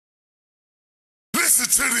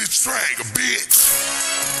to this track, bitch.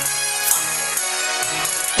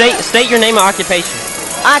 State your name and occupation.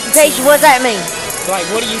 Occupation, what's that mean? Like,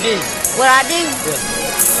 what do you do? What I do?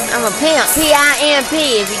 Yeah. I'm a pimp, P-I-M-P.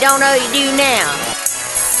 If you don't know, you do now.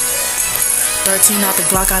 13 out the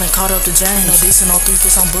Glock, I done caught up to James. No decent on 3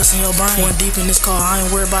 cause I'm busting your brain. One deep in this car, I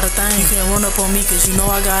ain't worried about a thing. You can't run up on me cause you know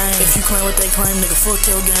I got aim. If you claim what they claim, nigga, fuck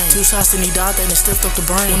your game. 2 shots and he died, they done stiffed up the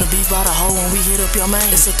brain. Wanna beef by the hole when we hit up your main.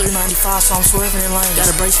 It's a 395, so I'm swerving in lanes.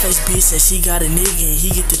 Got a brace face bitch and she got a nigga and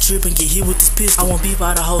he get the trip and get hit with this pistol. I won't beef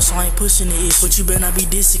by the hole, so I ain't pushing the issue. But you better not be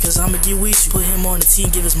dissy cause I'ma get with you. Put him on the T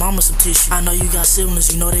and give his mama some tissue. I know you got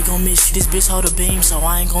siblings, you know they gon' miss you. This bitch hold a beam, so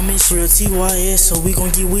I ain't gon' miss you. Real TYS, so we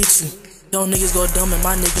gon' get with you. Yo niggas go dumb and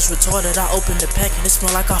my niggas retarded. I open the pack and it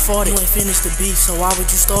smell like I farted. You ain't finished the beef, so why would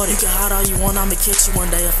you start it? You can hide all you want, I'ma catch you one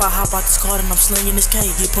day. If I hop out this car then I'm slinging this cake.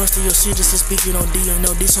 Get punched to your shit just to speak it on D. Ain't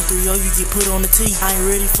no diss on 3-0, you get put on the T. I ain't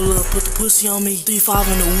ready for love, put the pussy on me.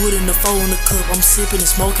 3-5 in the wood and the 4 in the cup. I'm sipping and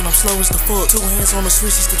smoking, I'm slow as the fuck. 2 hands on the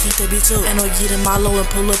switches to keep that bitch up. Ain't no getting my low and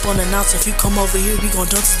pull up on the announce. If you come over here, we gon'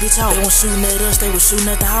 dunk this bitch out. They won't shooting at us, they was shooting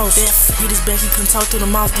at the house. F, hit his back, he couldn't talk through the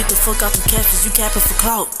mouth. Get the fuck out the captions, you capping for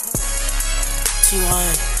clout.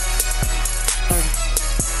 TY.